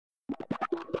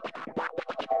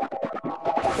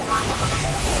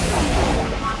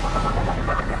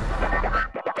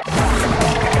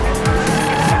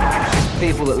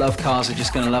People that love cars are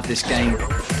just going to love this game.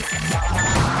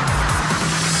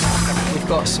 We've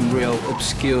got some real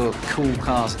obscure, cool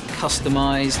cars,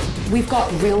 customised. We've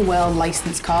got real-world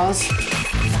licensed cars.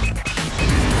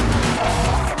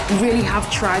 We really have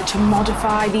tried to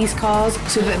modify these cars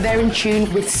so that they're in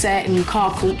tune with certain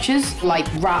car cultures, like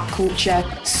rap culture,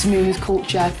 smooth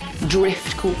culture,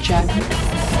 drift culture.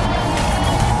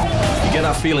 You get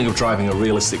that feeling of driving a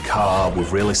realistic car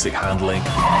with realistic handling.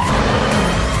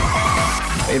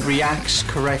 It reacts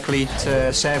correctly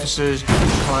to surfaces,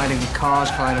 colliding with cars,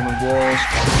 colliding with walls.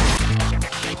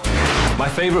 My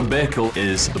favourite vehicle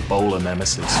is the Bowler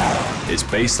Nemesis. It's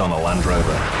based on a Land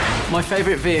Rover. My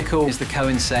favourite vehicle is the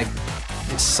Koenigsegg.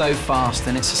 It's so fast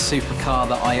and it's a supercar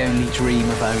that I only dream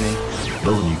of owning.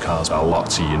 Building new cars are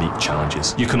lots of unique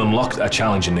challenges. You can unlock a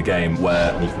challenge in the game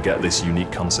where you can get this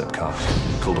unique concept car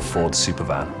called a Ford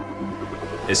Supervan.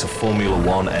 It's a Formula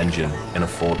One engine in a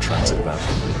Ford Transit van.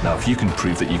 Now, if you can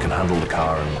prove that you can handle the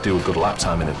car and do a good lap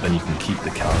time in it, then you can keep the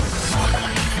car.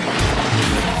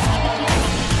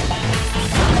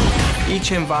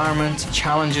 Each environment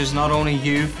challenges not only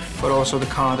you, but also the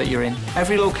car that you're in.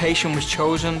 Every location was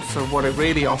chosen for what it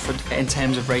really offered in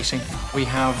terms of racing. We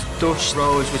have dust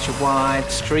roads which are wide,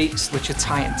 streets which are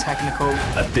tight and technical.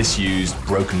 A disused,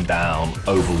 broken down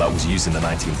oval that was used in the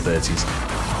 1930s.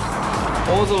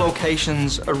 All the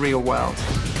locations are real world.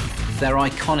 They're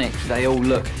iconic, they all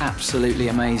look absolutely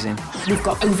amazing. We've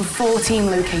got over 14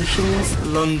 locations.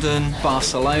 London,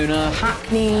 Barcelona,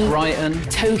 Hackney, Brighton,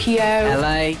 Tokyo,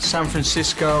 LA. San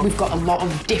Francisco. We've got a lot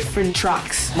of different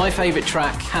tracks. My favourite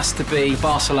track has to be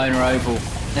Barcelona Oval.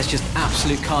 There's just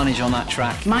absolute carnage on that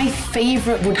track. My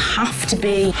favourite would have to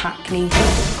be Hackney.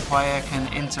 The player can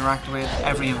interact with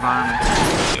every environment.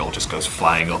 It all just goes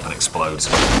flying up and explodes,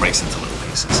 breaks into little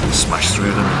pieces. Smash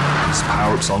through them, use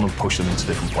power-ups on them, push them into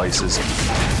different places.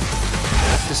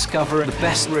 Discover the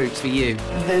best route for you.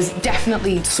 There's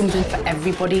definitely something for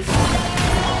everybody.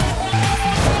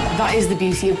 That is the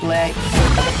beauty of Blake.